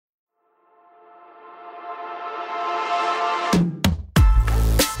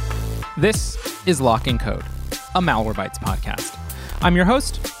This is Lock and Code, a Malwarebytes podcast. I'm your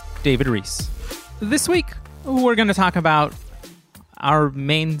host, David Reese. This week, we're going to talk about our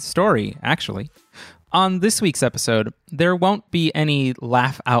main story, actually. On this week's episode, there won't be any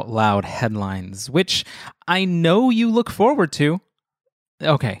laugh out loud headlines, which I know you look forward to.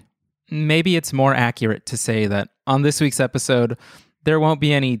 Okay, maybe it's more accurate to say that on this week's episode, there won't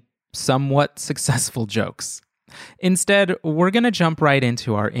be any somewhat successful jokes. Instead, we're going to jump right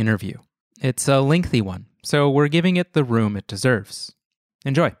into our interview. It's a lengthy one, so we're giving it the room it deserves.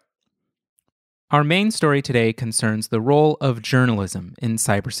 Enjoy. Our main story today concerns the role of journalism in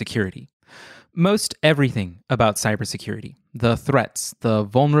cybersecurity. Most everything about cybersecurity, the threats, the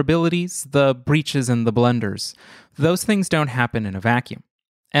vulnerabilities, the breaches, and the blunders, those things don't happen in a vacuum.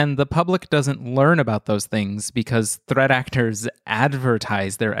 And the public doesn't learn about those things because threat actors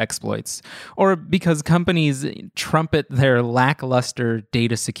advertise their exploits, or because companies trumpet their lackluster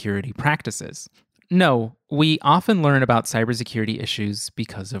data security practices. No, we often learn about cybersecurity issues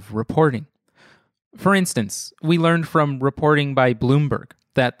because of reporting. For instance, we learned from reporting by Bloomberg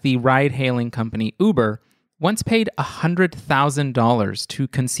that the ride-hailing company Uber once paid $100,000 to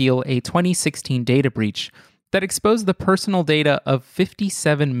conceal a 2016 data breach that exposed the personal data of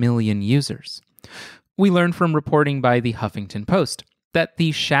 57 million users. We learned from reporting by the Huffington Post that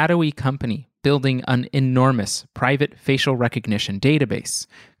the shadowy company building an enormous private facial recognition database,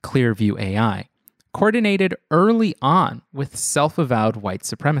 Clearview AI, coordinated early on with self-avowed white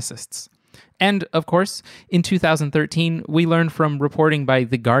supremacists. And, of course, in 2013, we learned from reporting by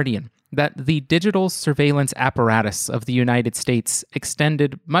The Guardian that the digital surveillance apparatus of the United States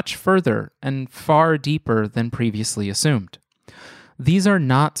extended much further and far deeper than previously assumed. These are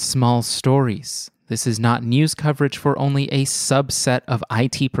not small stories. This is not news coverage for only a subset of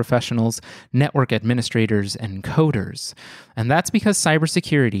IT professionals, network administrators, and coders. And that's because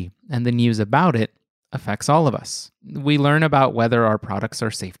cybersecurity and the news about it affects all of us. We learn about whether our products are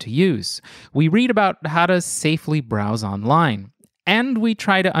safe to use. We read about how to safely browse online. And we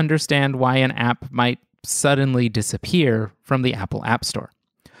try to understand why an app might suddenly disappear from the Apple App Store.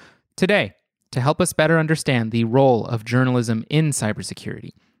 Today, to help us better understand the role of journalism in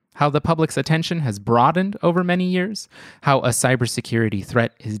cybersecurity, how the public's attention has broadened over many years, how a cybersecurity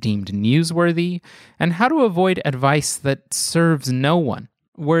threat is deemed newsworthy, and how to avoid advice that serves no one,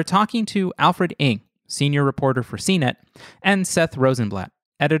 we're talking to Alfred Ng, senior reporter for CNET, and Seth Rosenblatt,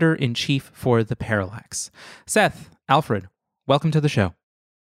 editor-in-chief for The Parallax. Seth, Alfred, welcome to the show.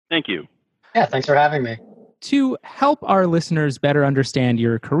 Thank you. Yeah, thanks for having me. To help our listeners better understand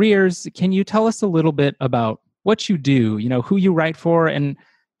your careers, can you tell us a little bit about what you do, who you write for, and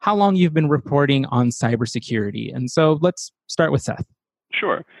how long you've been reporting on cybersecurity? And so let's start with Seth.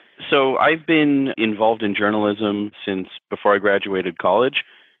 Sure. So I've been involved in journalism since before I graduated college.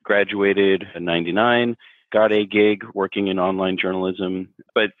 Graduated in 99, got a gig working in online journalism,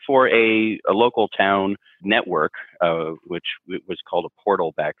 but for a local town network, which was called a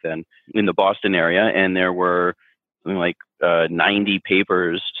portal back then, in the Boston area. And there were something like 90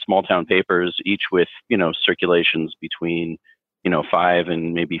 papers, small town papers, each with, circulations between, 5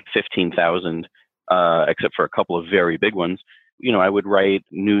 and maybe 15,000, except for a couple of very big ones. I would write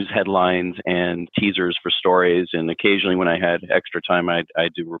news headlines and teasers for stories. And occasionally when I had extra time,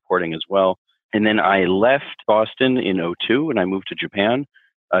 I'd do reporting as well. And then I left Boston in 2002 and I moved to Japan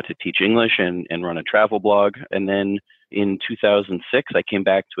to teach English and run a travel blog. And then in 2006, I came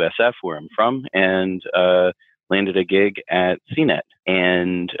back to SF, where I'm from, and landed a gig at CNET.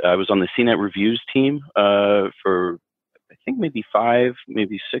 And I was on the CNET reviews team for, I think, maybe 5,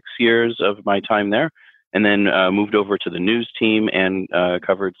 maybe 6 years of my time there. And then moved over to the news team and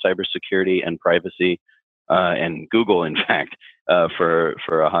covered cybersecurity and privacy and Google, in fact, for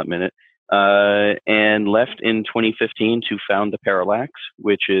a hot minute. And left in 2015 to found The Parallax,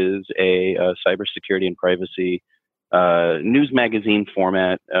 which is a cybersecurity and privacy news magazine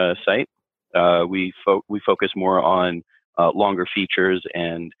format site. We focus more on longer features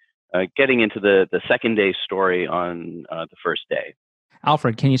and getting into the second day story on the first day.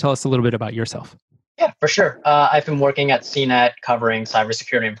 Alfred, can you tell us a little bit about yourself? Yeah, for sure. I've been working at CNET covering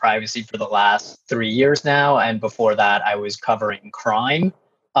cybersecurity and privacy for the last 3 years now. And before that, I was covering crime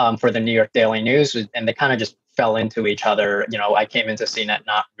for the New York Daily News. And they kind of just fell into each other. I came into CNET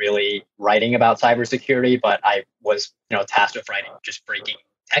not really writing about cybersecurity, but I was, tasked with writing just breaking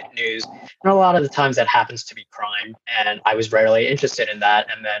tech news. And a lot of the times that happens to be crime. And I was rarely interested in that.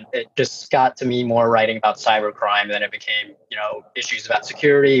 And then it just got to me more writing about cybercrime. Then it became, issues about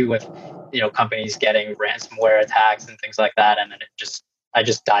security with, companies getting ransomware attacks and things like that. And then it just I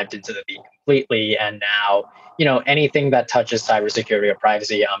just dived into the beat completely. And now, anything that touches cybersecurity or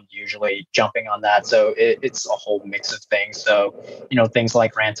privacy, I'm usually jumping on that. So it's a whole mix of things. So, things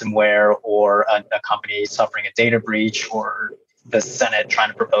like ransomware or a company suffering a data breach or the Senate trying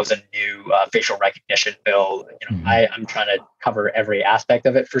to propose a new facial recognition bill. I'm trying to cover every aspect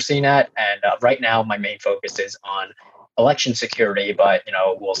of it for CNET. And right now, my main focus is on election security, but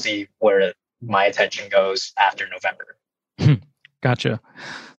we'll see where my attention goes after November. Gotcha.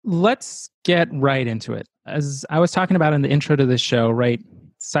 Let's get right into it. As I was talking about in the intro to this show, right?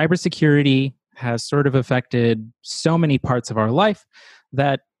 Cybersecurity has sort of affected so many parts of our life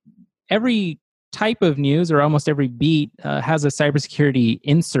that every type of news or almost every beat has a cybersecurity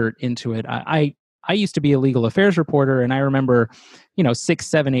insert into it. I used to be a legal affairs reporter, and I remember, 6,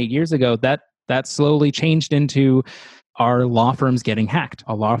 7, 8 years ago that slowly changed into our law firms getting hacked,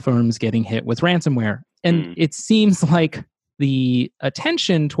 our law firms getting hit with ransomware. And it seems like the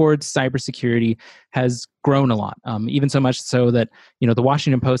attention towards cybersecurity has grown a lot, even so much so that, the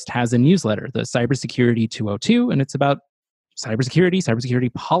Washington Post has a newsletter, the Cybersecurity 202, and it's about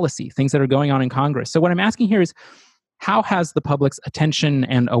cybersecurity policy, things that are going on in Congress. So what I'm asking here is, how has the public's attention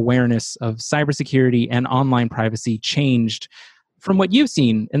and awareness of cybersecurity and online privacy changed from what you've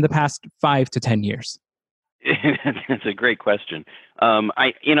seen in the past 5 to 10 years? That's a great question.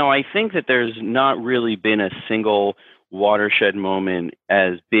 I think that there's not really been a single watershed moment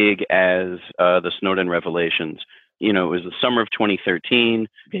as big as the Snowden revelations. It was the summer of 2013.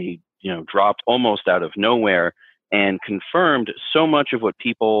 They, dropped almost out of nowhere and confirmed so much of what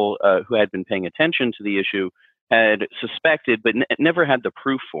people who had been paying attention to the issue had suspected, but never had the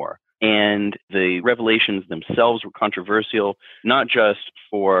proof for. And the revelations themselves were controversial, not just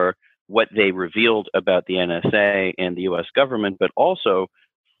for what they revealed about the NSA and the U.S. government, but also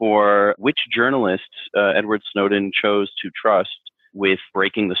for which journalists Edward Snowden chose to trust with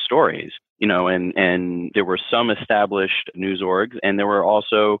breaking the stories. And there were some established news orgs, and there were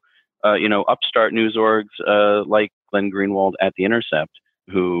also, upstart news orgs like Glenn Greenwald at The Intercept,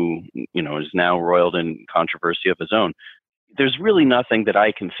 who, is now roiled in controversy of his own. There's really nothing that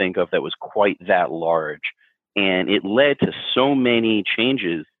I can think of that was quite that large. And it led to so many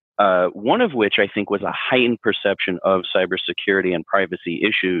changes, one of which I think was a heightened perception of cybersecurity and privacy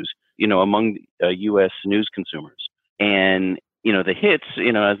issues, among U.S. news consumers. And, the hits,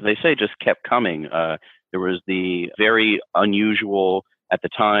 as they say, just kept coming. There was the very unusual, at the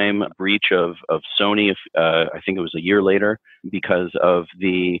time, breach of Sony, I think it was a year later, because of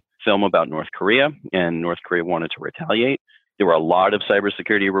the film about North Korea, and North Korea wanted to retaliate. There were a lot of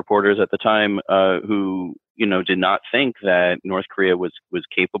cybersecurity reporters at the time who, did not think that North Korea was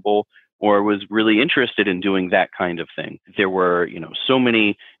capable or was really interested in doing that kind of thing. There were,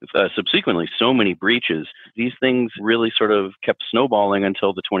 subsequently so many breaches. These things really sort of kept snowballing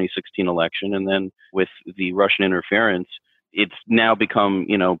until the 2016 election. And then with the Russian interference, it's now become,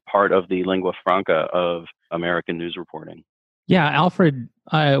 part of the lingua franca of American news reporting. Yeah, Alfred,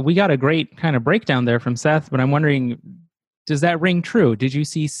 we got a great kind of breakdown there from Seth, but I'm wondering, does that ring true? Did you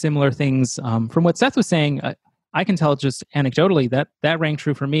see similar things? From what Seth was saying, I can tell just anecdotally that rang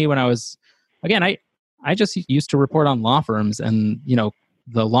true for me when I was, again, I just used to report on law firms and,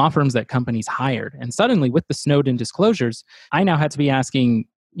 the law firms that companies hired. And suddenly with the Snowden disclosures, I now had to be asking,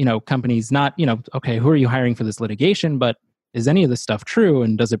 companies not, okay, who are you hiring for this litigation, but is any of this stuff true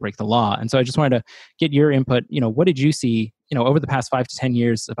and does it break the law? And so I just wanted to get your input. What did you see, over the past 5 to 10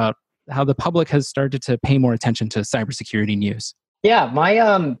 years about how the public has started to pay more attention to cybersecurity news? Yeah, my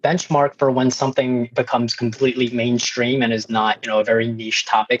benchmark for when something becomes completely mainstream and is not, a very niche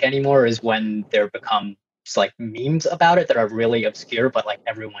topic anymore is when there becomes like memes about it that are really obscure, but like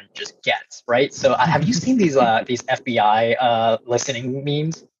everyone just gets, right? So have you seen these FBI listening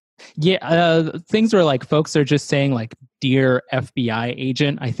memes? Yeah, things where like folks are just saying like, "Dear FBI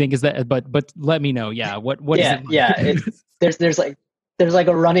agent," I think is that, but let me know. Yeah, what yeah, is it? Yeah, there's like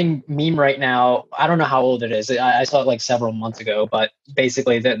a running meme right now. I don't know how old it is. I saw it like several months ago, but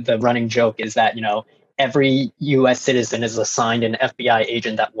basically the running joke is that, every U.S. citizen is assigned an FBI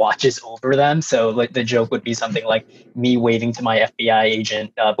agent that watches over them. So like the joke would be something like me waving to my FBI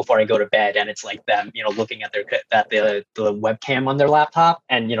agent before I go to bed, and it's like them, looking at the webcam on their laptop,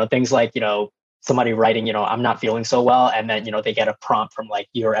 and things like somebody writing, I'm not feeling so well, and then they get a prompt from like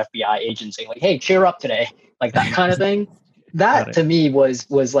your FBI agent saying like, hey, cheer up today, like that kind of thing. That to me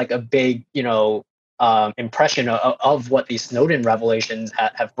was like a big impression of what these Snowden revelations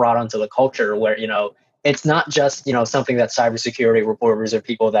have brought onto the culture, where it's not just something that cybersecurity reporters or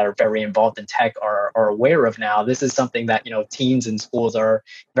people that are very involved in tech are aware of now. This is something that teens in schools are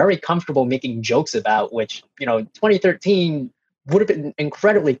very comfortable making jokes about, which 2013 would have been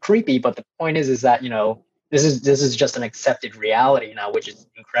incredibly creepy. But the point is that, this is just an accepted reality now, which is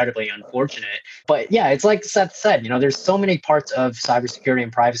incredibly unfortunate. But yeah, it's like Seth said, there's so many parts of cybersecurity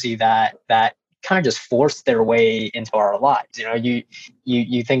and privacy that kind of just force their way into our lives.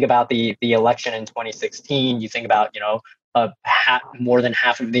 You think about the election in 2016. You think about more than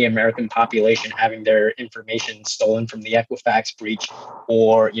half of the American population having their information stolen from the Equifax breach,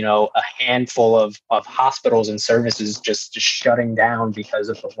 or a handful of hospitals and services just shutting down because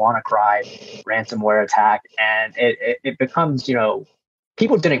of the WannaCry ransomware attack. And it becomes,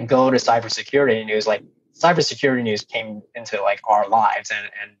 people didn't go to cybersecurity news. Like, cybersecurity news came into like our lives, and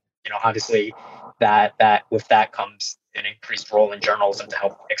obviously that with that comes an increased role in journalism to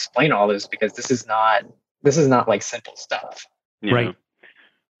help explain all this, because this is not like simple stuff. Yeah. Right.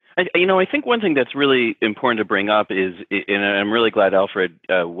 I think one thing that's really important to bring up is, and I'm really glad Alfred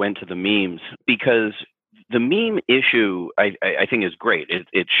went to the memes, because the meme issue, I think, is great.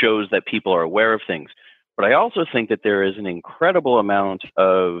 It shows that people are aware of things. But I also think that there is an incredible amount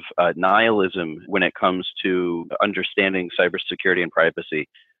of nihilism when it comes to understanding cybersecurity and privacy.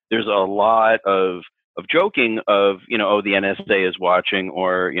 There's a lot of joking of, oh, the NSA is watching,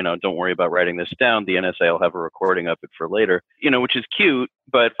 or, don't worry about writing this down. The NSA will have a recording of it for later, which is cute,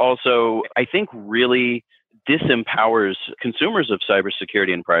 but also I think really disempowers consumers of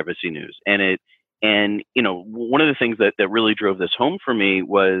cybersecurity and privacy news. And one of the things that really drove this home for me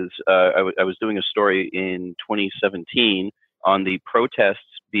was I was doing a story in 2017 on the protests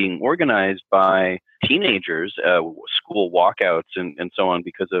being organized by teenagers, school walkouts and so on,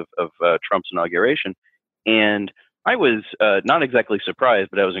 because of Trump's inauguration. And I was not exactly surprised,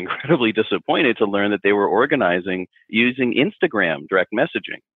 but I was incredibly disappointed to learn that they were organizing using Instagram direct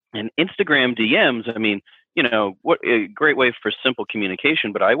messaging. And Instagram DMs, I mean, what a great way for simple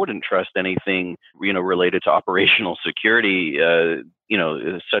communication, but I wouldn't trust anything, related to operational security,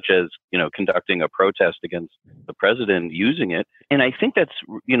 such as, conducting a protest against the president using it. And I think that's,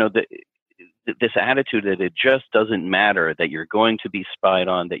 this attitude that it just doesn't matter, that you're going to be spied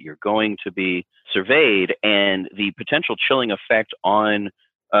on, that you're going to be surveyed, and the potential chilling effect on,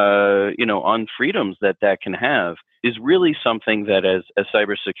 on freedoms that can have, is really something that as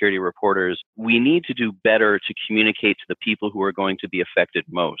cybersecurity reporters, we need to do better to communicate to the people who are going to be affected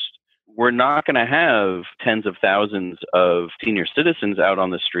most. We're not going to have tens of thousands of senior citizens out on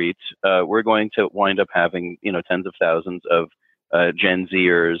the streets. We're going to wind up having, tens of thousands of Gen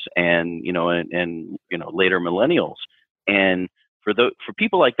Zers and later millennials. And for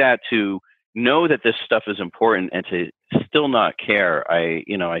people like that to know that this stuff is important and to still not care, I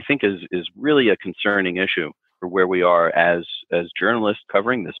think is really a concerning issue for where we are as journalists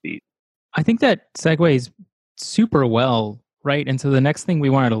covering this beat. I think that segues super well right into the next thing we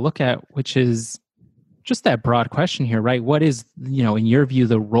wanted to look at, which is just that broad question here, right? What is, in your view,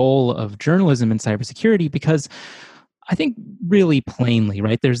 the role of journalism in cybersecurity? Because I think really plainly,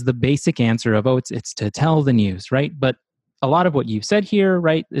 right, there's the basic answer of, it's to tell the news, right? But a lot of what you've said here,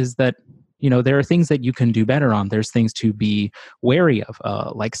 right, is that, there are things that you can do better on. There's things to be wary of,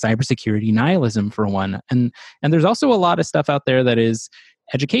 like cybersecurity nihilism for one. And there's also a lot of stuff out there that is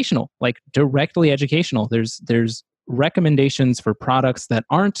educational, like directly educational. There's recommendations for products that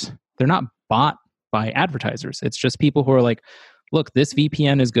they're not bought by advertisers. It's just people who are like, look, this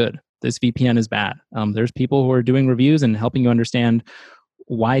VPN is good. This VPN is bad. There's people who are doing reviews and helping you understand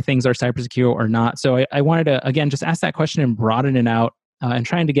why things are cyber secure or not. So I wanted to, again, just ask that question and broaden it out and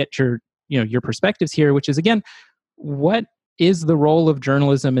trying to get your perspectives here, which is, again, what is the role of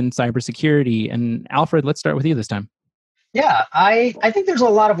journalism in cybersecurity? And Alfred, let's start with you this time. Yeah, I think there's a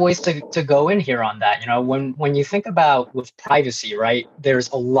lot of ways to go in here on that. When you think about with privacy, right, there's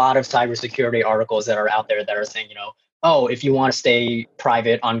a lot of cybersecurity articles that are out there that are saying, oh, if you want to stay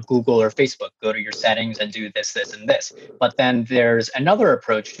private on Google or Facebook, go to your settings and do this, this, and this. But then there's another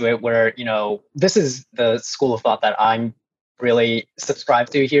approach to it where, this is the school of thought that I'm really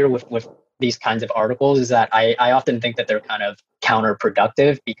subscribed to here with these kinds of articles, is that I often think that they're kind of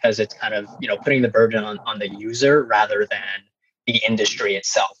counterproductive, because it's kind of, putting the burden on the user rather than the industry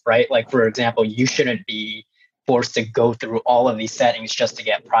itself, right? Like, for example, you shouldn't be forced to go through all of these settings just to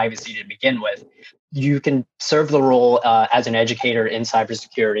get privacy to begin with. You can serve the role as an educator in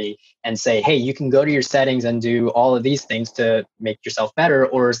cybersecurity and say, hey, you can go to your settings and do all of these things to make yourself better.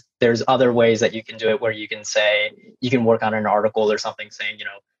 Or there's other ways that you can do it, where you can say, you can work on an article or something saying,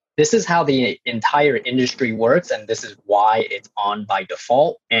 this is how the entire industry works, and this is why it's on by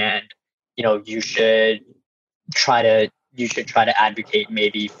default. And, you should try to advocate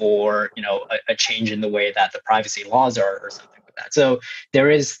maybe for, a change in the way that the privacy laws are, or something like that. So there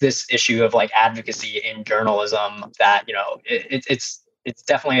is this issue of like advocacy in journalism that, it's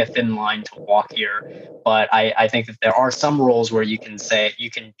definitely a thin line to walk here. But I think that there are some roles where you can say, you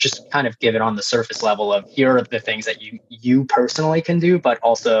can just kind of give it on the surface level of here are the things that you personally can do, but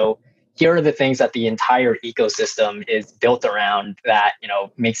also here are the things that the entire ecosystem is built around that,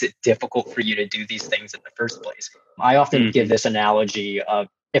 makes it difficult for you to do these things in the first place. I often give this analogy of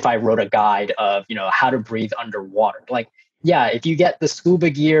if I wrote a guide of, how to breathe underwater. Like, yeah, if you get the scuba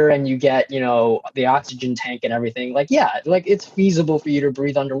gear and you get, the oxygen tank and everything, like, yeah, like it's feasible for you to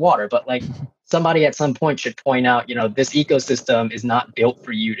breathe underwater. But like somebody at some point should point out, this ecosystem is not built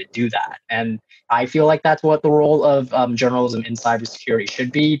for you to do that. And I feel like that's what the role of journalism in cybersecurity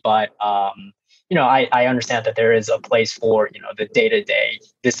should be. But, I understand that there is a place for, the day-to-day,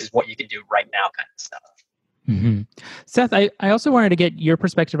 this is what you can do right now kind of stuff. Mm-hmm. Seth, I also wanted to get your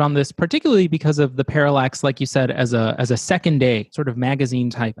perspective on this, particularly because of the Parallax, like you said, as a second day sort of magazine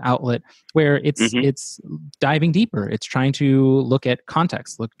type outlet, where it's diving deeper. It's trying to look at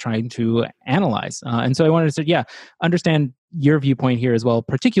context, trying to analyze. And so I wanted to say, understand your viewpoint here as well,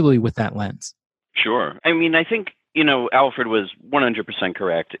 particularly with that lens. Sure. I mean, I think, Alfred was 100%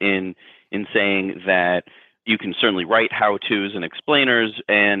 correct in saying that you can certainly write how-tos and explainers,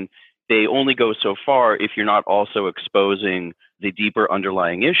 and they only go so far if you're not also exposing the deeper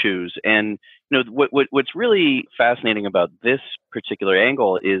underlying issues. And what's really fascinating about this particular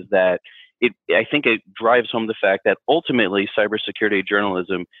angle is that I think it drives home the fact that ultimately cybersecurity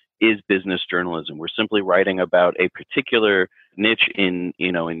journalism is business journalism. We're simply writing about a particular niche in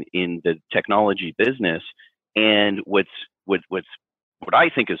the technology business. And what I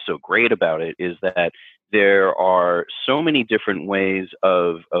think is so great about it is that there are so many different ways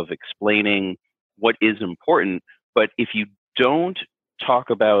of explaining what is important. But if you don't talk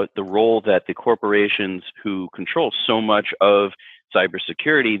about the role that the corporations who control so much of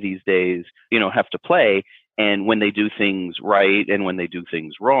cybersecurity these days, have to play, and when they do things right and when they do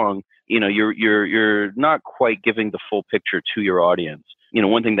things wrong, you're not quite giving the full picture to your audience.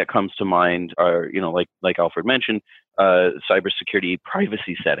 One thing that comes to mind are, like Alfred mentioned, cybersecurity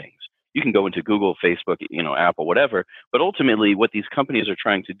privacy settings. You can go into Google, Facebook, Apple, whatever. But ultimately, what these companies are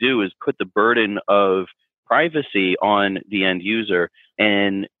trying to do is put the burden of privacy on the end user.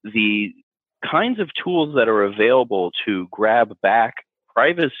 And the kinds of tools that are available to grab back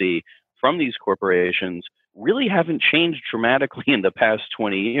privacy from these corporations really haven't changed dramatically in the past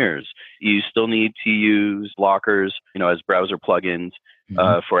 20 years. You still need to use blockers, as browser plugins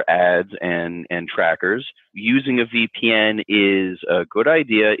for ads and trackers. Using a VPN is a good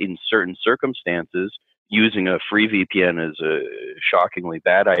idea in certain circumstances. Using a free VPN is a shockingly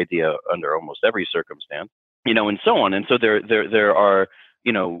bad idea under almost every circumstance, and so on. And so there are,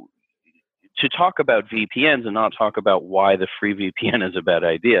 to talk about VPNs and not talk about why the free VPN is a bad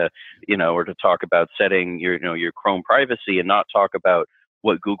idea, or to talk about setting your Chrome privacy and not talk about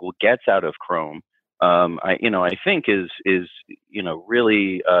what Google gets out of Chrome, I think is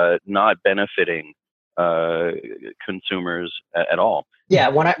really not benefiting consumers at all. Yeah,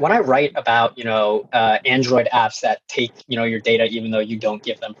 when I write about Android apps that take your data even though you don't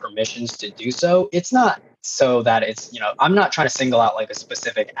give them permissions to do so, it's not so that it's I'm not trying to single out like a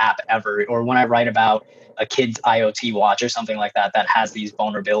specific app ever. Or when I write about a kid's IoT watch or something like that that has these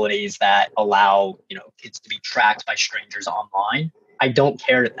vulnerabilities that allow kids to be tracked by strangers online, I don't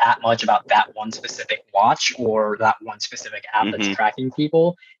care that much about that one specific watch or that one specific app that's tracking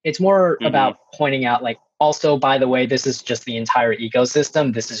people. It's more about pointing out, like, also, by the way, this is just the entire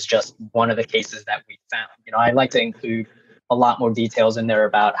ecosystem. This is just one of the cases that we found. I'd like to include a lot more details in there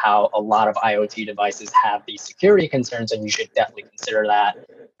about how a lot of IoT devices have these security concerns, and you should definitely consider that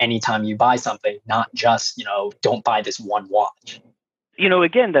anytime you buy something, not just, don't buy this one watch.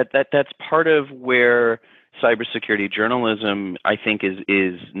 Again, that's part of where cybersecurity journalism, I think,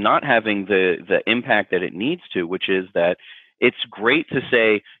 is not having the impact that it needs to, which is that it's great to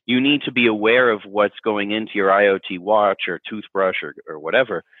say you need to be aware of what's going into your IoT watch or toothbrush or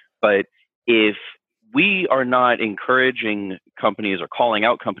whatever. But if we are not encouraging companies or calling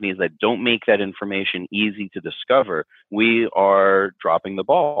out companies that don't make that information easy to discover, we are dropping the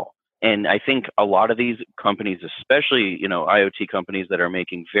ball. And I think a lot of these companies, especially, IoT companies that are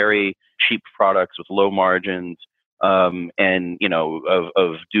making very cheap products with low margins, and,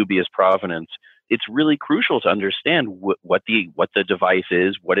 of dubious provenance, it's really crucial to understand what the device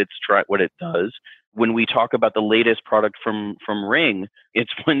is, what it does. When we talk about the latest product from Ring,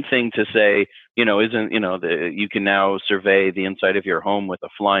 it's one thing to say, you can now survey the inside of your home with a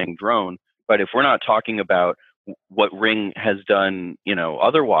flying drone. But if we're not talking about what Ring has done,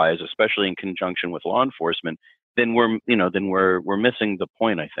 otherwise, especially in conjunction with law enforcement, then we're missing the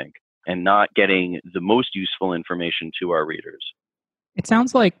point, I think, and not getting the most useful information to our readers. It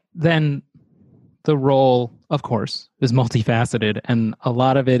sounds like then the role, of course, is multifaceted, and a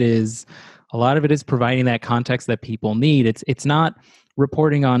lot of it is providing that context that people need. It's not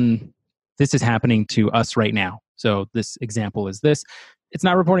reporting on this is happening to us right now. So this example is this. It's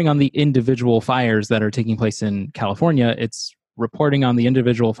not reporting on the individual fires that are taking place in California. It's reporting on the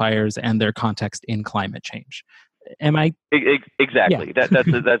individual fires and their context in climate change. Am I exactly? Yeah.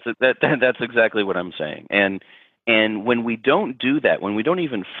 That's exactly what I'm saying. And when we don't do that, when we don't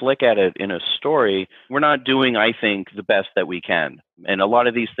even flick at it in a story, we're not doing, I think, the best that we can. And a lot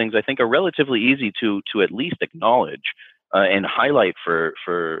of these things, I think, are relatively easy to at least acknowledge and highlight for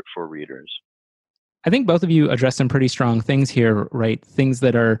readers. I think both of you address some pretty strong things here, right? Things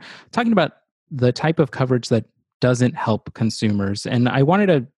that are talking about the type of coverage that doesn't help consumers. And I wanted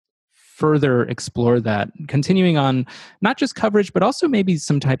to further explore that, continuing on not just coverage, but also maybe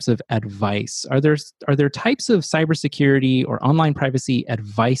some types of advice. Are there types of cybersecurity or online privacy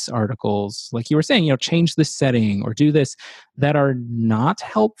advice articles, like you were saying, change this setting or do this, that are not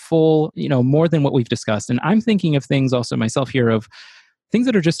helpful, more than what we've discussed? And I'm thinking of things also myself here of things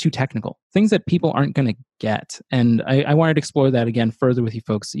that are just too technical, things that people aren't going to get. And I wanted to explore that again further with you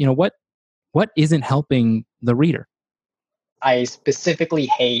folks. What isn't helping the reader? I specifically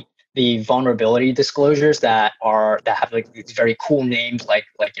hate the vulnerability disclosures that have like these very cool names like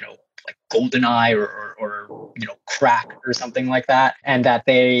GoldenEye or crack or something like that, and that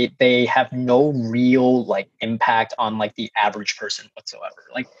they have no real like impact on like the average person whatsoever.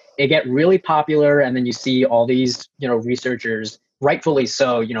 Like they get really popular, and then you see all these researchers, rightfully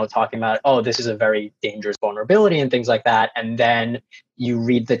so, talking about, oh, this is a very dangerous vulnerability and things like that. And then you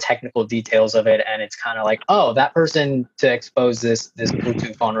read the technical details of it, and it's kind of like, oh, that person to expose this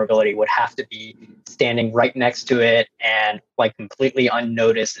Bluetooth vulnerability would have to be standing right next to it and like completely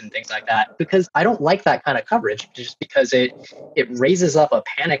unnoticed and things like that. Because I don't like that kind of coverage, just because it raises up a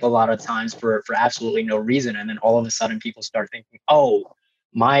panic a lot of times for absolutely no reason. And then all of a sudden people start thinking, oh,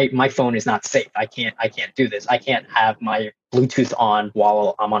 my phone is not safe. I can't do this. I can't have my Bluetooth on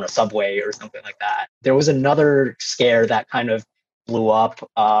while I'm on a subway or something like that. There was another scare that kind of blew up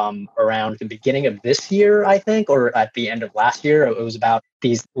around the beginning of this year, I think, or at the end of last year. It was about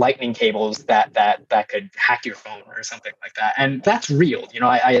these lightning cables that could hack your phone or something like that. And that's real.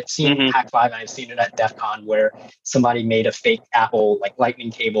 I had seen Hack5, and I've seen it at DEF CON, where somebody made a fake Apple like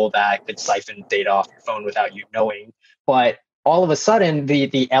lightning cable that could siphon data off your phone without you knowing. But all of a sudden,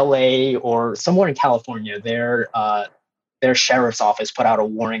 the LA or somewhere in California, their sheriff's office put out a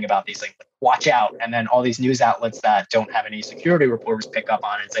warning about these things. Like, watch out. And then all these news outlets that don't have any security reporters pick up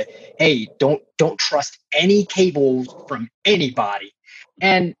on it and say, hey, don't trust any cables from anybody.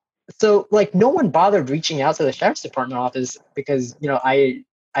 And so like no one bothered reaching out to the sheriff's department office because,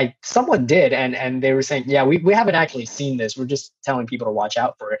 someone did, and they were saying, yeah, we haven't actually seen this. We're just telling people to watch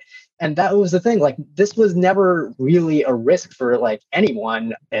out for it. And that was the thing. Like, this was never really a risk for like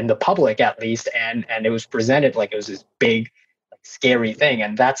anyone in the public, at least. And it was presented like it was this big, like, scary thing.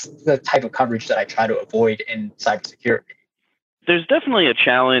 And that's the type of coverage that I try to avoid in cybersecurity. There's definitely a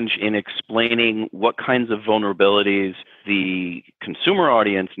challenge in explaining what kinds of vulnerabilities the consumer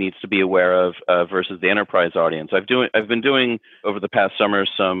audience needs to be aware of versus the enterprise audience. I've been doing over the past summer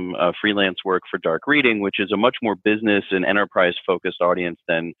some freelance work for Dark Reading, which is a much more business and enterprise focused audience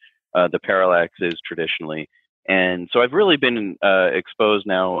than the Parallax is traditionally. And so I've really been exposed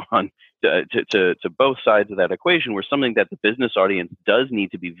now to both sides of that equation, where something that the business audience does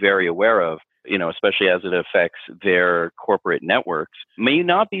need to be very aware of, especially as it affects their corporate networks, may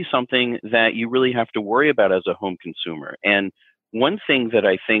not be something that you really have to worry about as a home consumer. And one thing that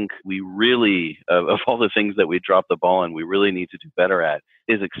I think we really, of all the things that we dropped the ball on, we really need to do better at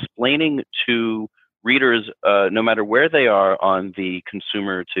is explaining to readers, no matter where they are on the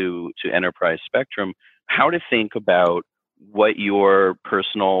consumer to enterprise spectrum, how to think about what your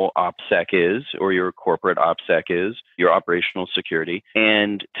personal OPSEC is, or your corporate OPSEC is, your operational security,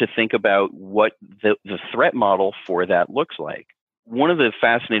 and to think about what the threat model for that looks like. One of the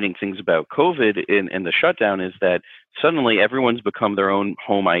fascinating things about COVID and the shutdown is that suddenly everyone's become their own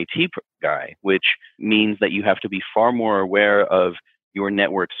home IT guy, which means that you have to be far more aware of your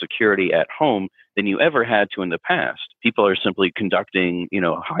network security at home than you ever had to in the past. People are simply conducting,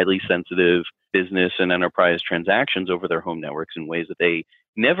 highly sensitive business and enterprise transactions over their home networks in ways that they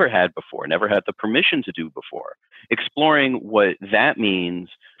never had before, never had the permission to do before. Exploring what that means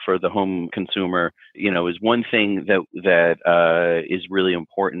for the home consumer, is one thing that is really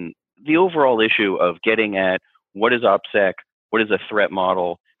important. The overall issue of getting at what is OPSEC, what is a threat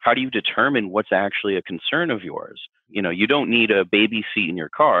model, how do you determine what's actually a concern of yours? You don't need a baby seat in your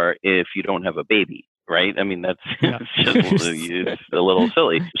car if you don't have a baby, right? I mean, that's it's a little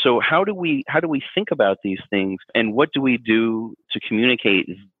silly. So how do we think about these things, and what do we do to communicate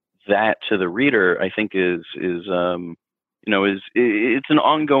that to the reader? I think is it's an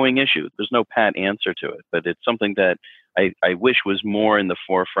ongoing issue. There's no pat answer to it, but it's something that I wish was more in the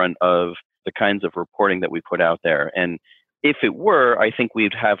forefront of the kinds of reporting that we put out there. And if it were, I think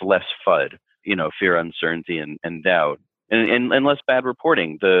we'd have less FUD, fear, uncertainty, and doubt, and less bad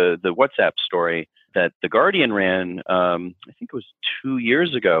reporting. The WhatsApp story that The Guardian ran, I think it was 2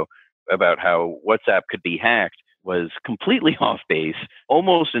 years ago, about how WhatsApp could be hacked was completely off base,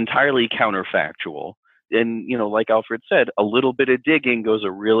 almost entirely counterfactual. And, like Alfred said, a little bit of digging goes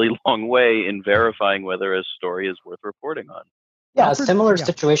a really long way in verifying whether a story is worth reporting on. Yeah, a similar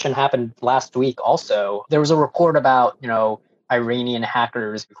situation happened last week also. There was a report about, Iranian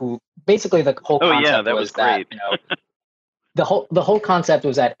hackers who basically the whole concept was that, the whole concept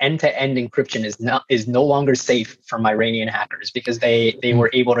was that end-to-end encryption is no longer safe from Iranian hackers because they were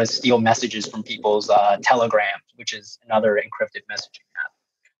able to steal messages from people's telegrams, which is another encrypted messaging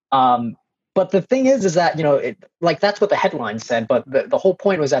app. But the thing is that, that's what the headline said. But the whole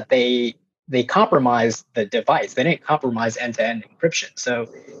point was that they compromised the device. They didn't compromise end-to-end encryption. So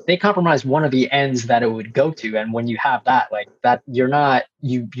they compromised one of the ends that it would go to. And when you have that,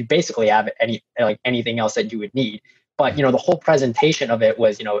 you basically have anything else that you would need. But, the whole presentation of it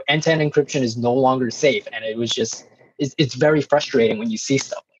was, end-to-end encryption is no longer safe. And it was just, it's very frustrating when you see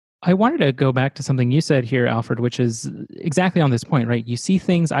stuff. I wanted to go back to something you said here, Alfred, which is exactly on this point, right? You see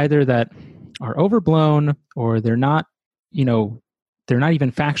things either that are overblown or they're not even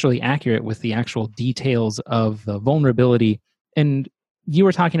factually accurate with the actual details of the vulnerability. And you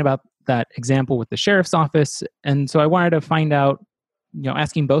were talking about that example with the sheriff's office. And so I wanted to find out,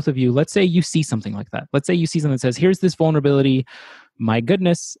 asking both of you, let's say you see something like that. Let's say you see something that says, here's this vulnerability. My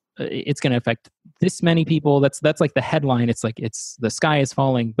goodness, it's going to affect this many people. That's like the headline. It's like the sky is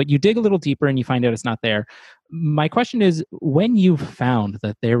falling, but you dig a little deeper and you find out it's not there. My question is, when you've found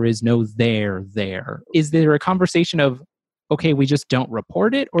that there is no there, is there a conversation of, okay, we just don't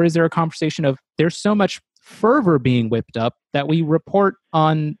report it? Or is there a conversation of, there's so much fervor being whipped up that we report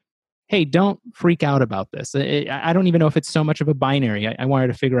on, hey, don't freak out about this? I don't even know if it's so much of a binary. I wanted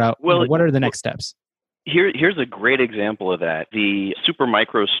to figure out, what are the next steps? Here's a great example of that. The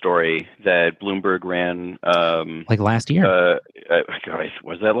Supermicro story that Bloomberg ran, like last year.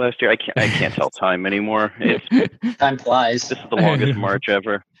 Was that last year? I can't tell time anymore. Time flies. This is the longest March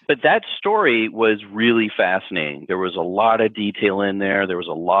ever. But that story was really fascinating. There was a lot of detail in there. There was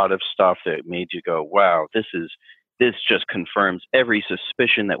a lot of stuff that made you go, wow, this just confirms every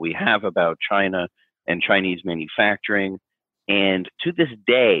suspicion that we have about China and Chinese manufacturing. And to this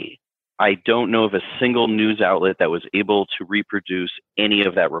day, I don't know of a single news outlet that was able to reproduce any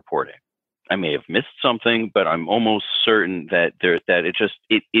of that reporting. I may have missed something, but I'm almost certain that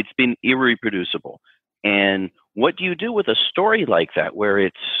it's been irreproducible. And what do you do with a story like that, where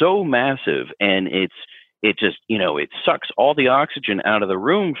it's so massive and it sucks all the oxygen out of the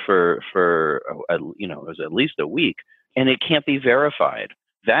room for it was at least a week, and it can't be verified?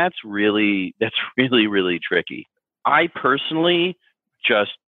 That's really, really tricky. I personally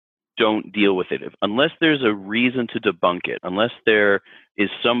just don't deal with it unless there's a reason to debunk it, unless there is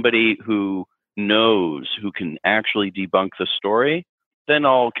somebody who knows, who can actually debunk the story. Then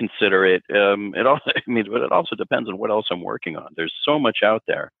I'll consider it. But it also depends on what else I'm working on. There's so much out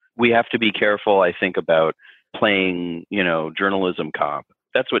there. We have to be careful, I think, about playing, journalism cop.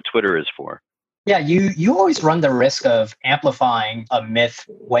 That's what Twitter is for. Yeah, you always run the risk of amplifying a myth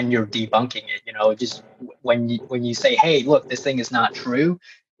when you're debunking it. Just when you say, hey, look, this thing is not true.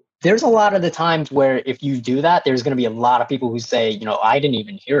 There's a lot of the times where if you do that, there's going to be a lot of people who say, I didn't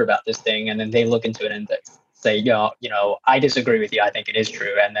even hear about this thing. And then they look into it and they say, I disagree with you. I think it is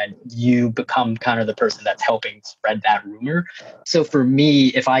true. And then you become kind of the person that's helping spread that rumor. So for me,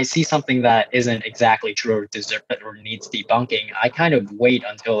 if I see something that isn't exactly true or needs debunking, I kind of wait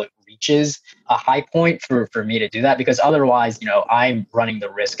until it reaches a high point for me to do that, because otherwise, I'm running the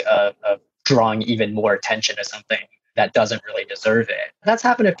risk of drawing even more attention to something that doesn't really deserve it. That's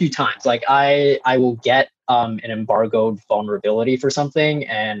happened a few times. Like I will get an embargoed vulnerability for something,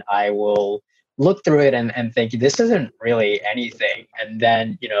 and I will look through it and think, this isn't really anything. And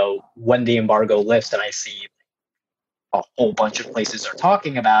then, when the embargo lifts and I see a whole bunch of places are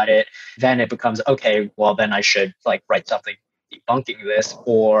talking about it, then it becomes, okay, well, then I should write something debunking this.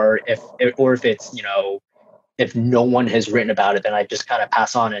 Or if it's, if no one has written about it, then I just kind of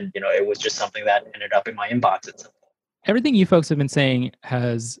pass on and, it was just something that ended up in my inbox at some point. Everything you folks have been saying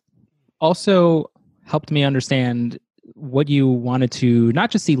has also helped me understand what you wanted to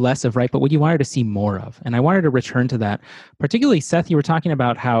not just see less of, right, but what you wanted to see more of. And I wanted to return to that. Particularly, Seth, you were talking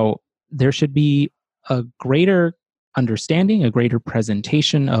about how there should be a greater understanding, a greater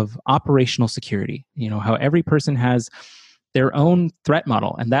presentation of operational security. You know, how every person has their own threat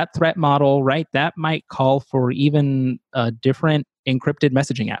model. And that threat model, right, that might call for even a different encrypted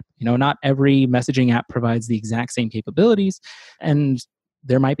messaging app. You know, not every messaging app provides the exact same capabilities. And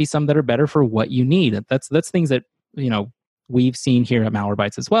there might be some that are better for what you need. That's things that, you know, we've seen here at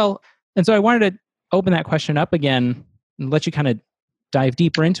Malwarebytes as well. And so I wanted to open that question up again and let you kind of dive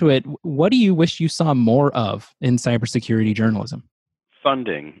deeper into it. What do you wish you saw more of in cybersecurity journalism?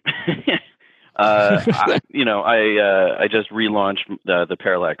 Funding. I just relaunched the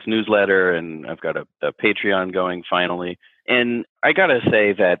Parallax newsletter, and I've got a Patreon going finally. And I got to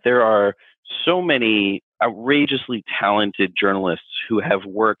say that there are so many outrageously talented journalists who have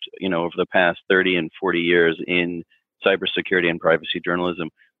worked, over the past 30 and 40 years in cybersecurity and privacy journalism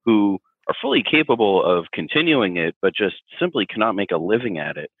who are fully capable of continuing it, but just simply cannot make a living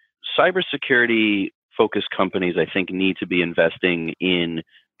at it. Cybersecurity focused companies, I think, need to be investing in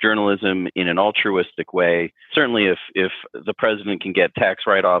journalism in an altruistic way. Certainly, if the president can get tax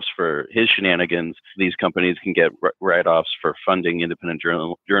write-offs for his shenanigans, these companies can get write-offs for funding independent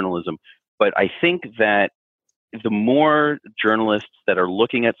journalism. But I think that the more journalists that are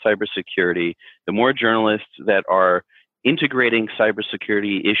looking at cybersecurity, the more journalists that are integrating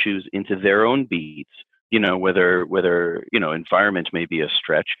cybersecurity issues into their own beats, whether environment may be a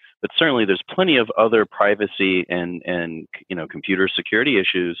stretch, but certainly there's plenty of other privacy and computer security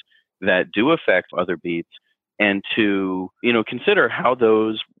issues that do affect other beats, and to consider how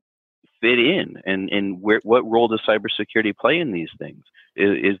those fit in, and what role does cybersecurity play in these things?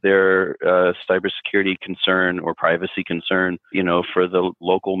 Is there a cybersecurity concern or privacy concern, for the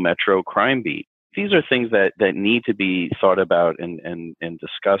local metro crime beat? These are things that need to be thought about and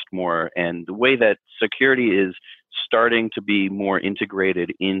discussed more. And the way that security is starting to be more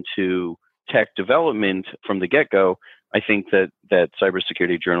integrated into tech development from the get-go, I think that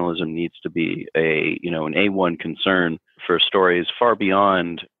cybersecurity journalism needs to be an A1 concern for stories far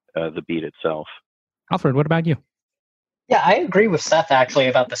beyond the beat itself. Alfred, what about you? Yeah, I agree with Seth actually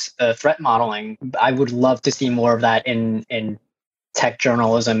about the threat modeling. I would love to see more of that in tech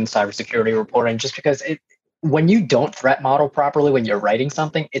journalism, cybersecurity reporting, just because when you don't threat model properly when you're writing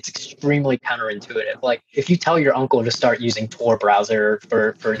something, it's extremely counterintuitive. Like if you tell your uncle to start using Tor browser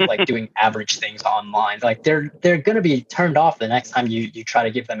for like doing average things online, like they're going to be turned off the next time you try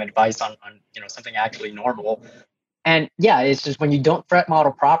to give them advice on something actually normal. And yeah, it's just when you don't threat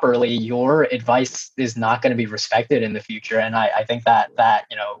model properly, your advice is not going to be respected in the future. And I think that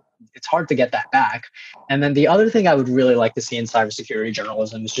it's hard to get that back. And then the other thing I would really like to see in cybersecurity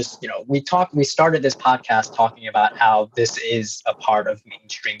journalism is just, we started this podcast talking about how this is a part of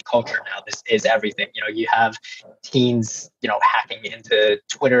mainstream culture now. This is everything. You have teens, hacking into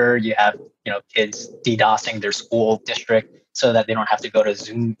Twitter. You have, kids DDoSing their school district so that they don't have to go to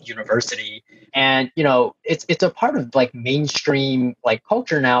Zoom University. And, it's a part of like mainstream like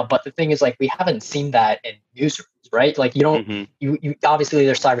culture now. But the thing is, like, we haven't seen that in newsrooms, right? Like you don't, you obviously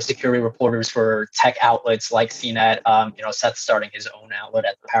there's cybersecurity reporters for tech outlets like CNET, Seth's starting his own outlet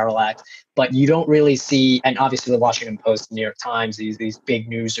at the Parallax, but you don't really see, and obviously the Washington Post, New York Times, these big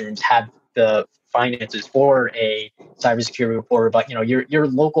newsrooms have the finances for a cybersecurity reporter, but your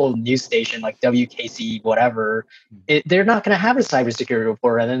local news station like WKC, whatever, they're not going to have a cybersecurity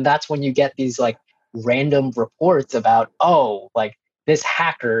reporter, and then that's when you get these like random reports about like this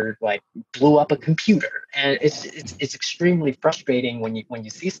hacker like blew up a computer, and it's extremely frustrating when you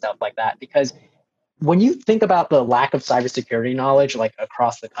see stuff like that, because when you think about the lack of cybersecurity knowledge like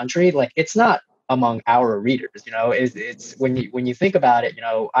across the country, like it's not among our readers. It's when you think about it,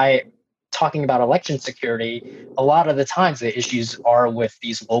 talking about election security, a lot of the times the issues are with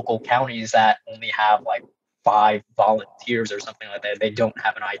these local counties that only have like 5 volunteers or something like that. They don't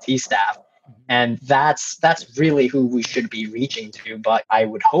have an IT staff. And that's really who we should be reaching to. But I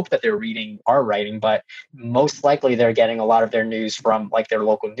would hope that they're reading our writing, but most likely they're getting a lot of their news from like their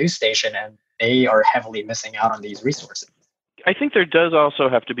local news station, and they are heavily missing out on these resources. I think there does also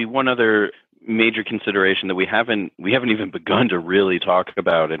have to be one other major consideration that we haven't even begun to really talk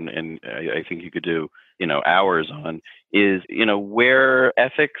about, and I think you could do hours on, is where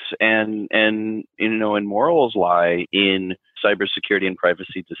ethics and morals lie in cybersecurity and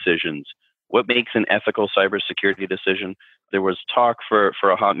privacy decisions. What makes an ethical cybersecurity decision? There was talk for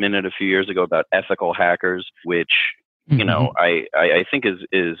a hot minute a few years ago about ethical hackers, which you know, I think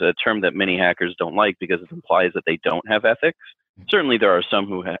is a term that many hackers don't like because it implies that they don't have ethics. Certainly, there are some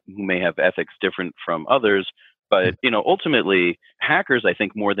who may have ethics different from others, but you know, ultimately, hackers, I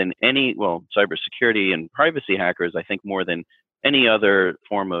think, more than any, well, cybersecurity and privacy hackers, I think more than any other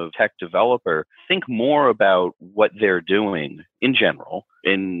form of tech developer, think more about what they're doing in general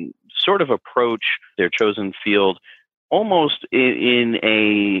and sort of approach their chosen field almost in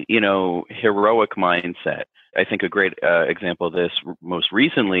a, you know, heroic mindset. I think a great example of this most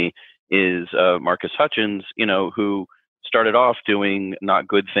recently is Marcus Hutchins, you know, who started off doing not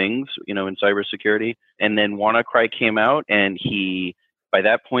good things, you know, in cybersecurity. And then WannaCry came out, and by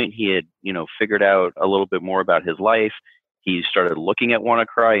that point, he had, you know, figured out a little bit more about his life. He started looking at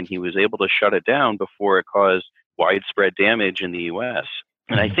WannaCry, and he was able to shut it down before it caused widespread damage in the US.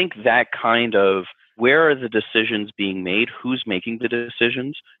 And I think that kind of, where are the decisions being made? Who's making the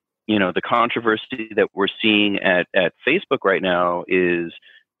decisions? You know, the controversy that we're seeing at Facebook right now is,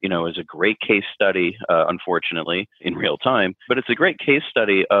 you know, is a great case study, unfortunately, in real time. But it's a great case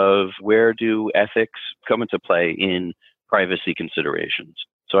study of where do ethics come into play in privacy considerations.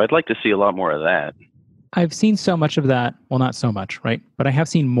 So I'd like to see a lot more of that. I've seen so much of that. Well, not so much, right? But I have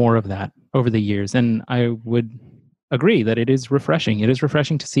seen more of that over the years. And I would agree that it is refreshing. It is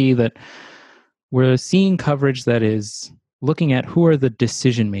refreshing to see that we're seeing coverage that is looking at who are the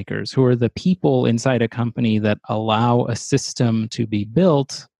decision makers, who are the people inside a company that allow a system to be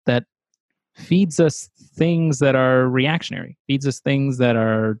built that feeds us things that are reactionary, feeds us things that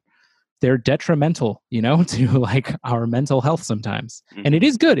they're detrimental, you know, to like our mental health sometimes. Mm-hmm. And it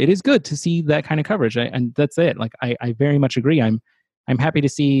is good. It is good to see that kind of coverage. And that's it. Like, I very much agree. I'm happy to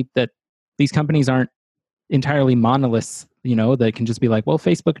see that these companies aren't entirely monoliths, you know, that can just be like, well,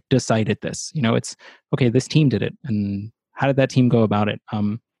 Facebook decided this, you know, it's okay. This team did it. And how did that team go about it?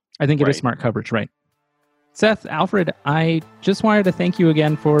 I think it is smart coverage, right? Seth, Alfred, I just wanted to thank you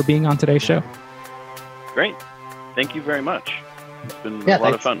again for being on today's show. Great. Thank you very much. It's been a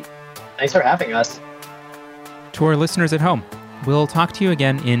lot of fun. Thanks for having us. To our listeners at home, we'll talk to you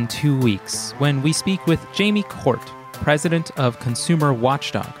again in 2 weeks when we speak with Jamie Court, president of Consumer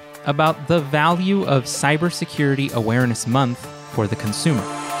Watchdog, about the value of Cybersecurity Awareness Month for the consumer.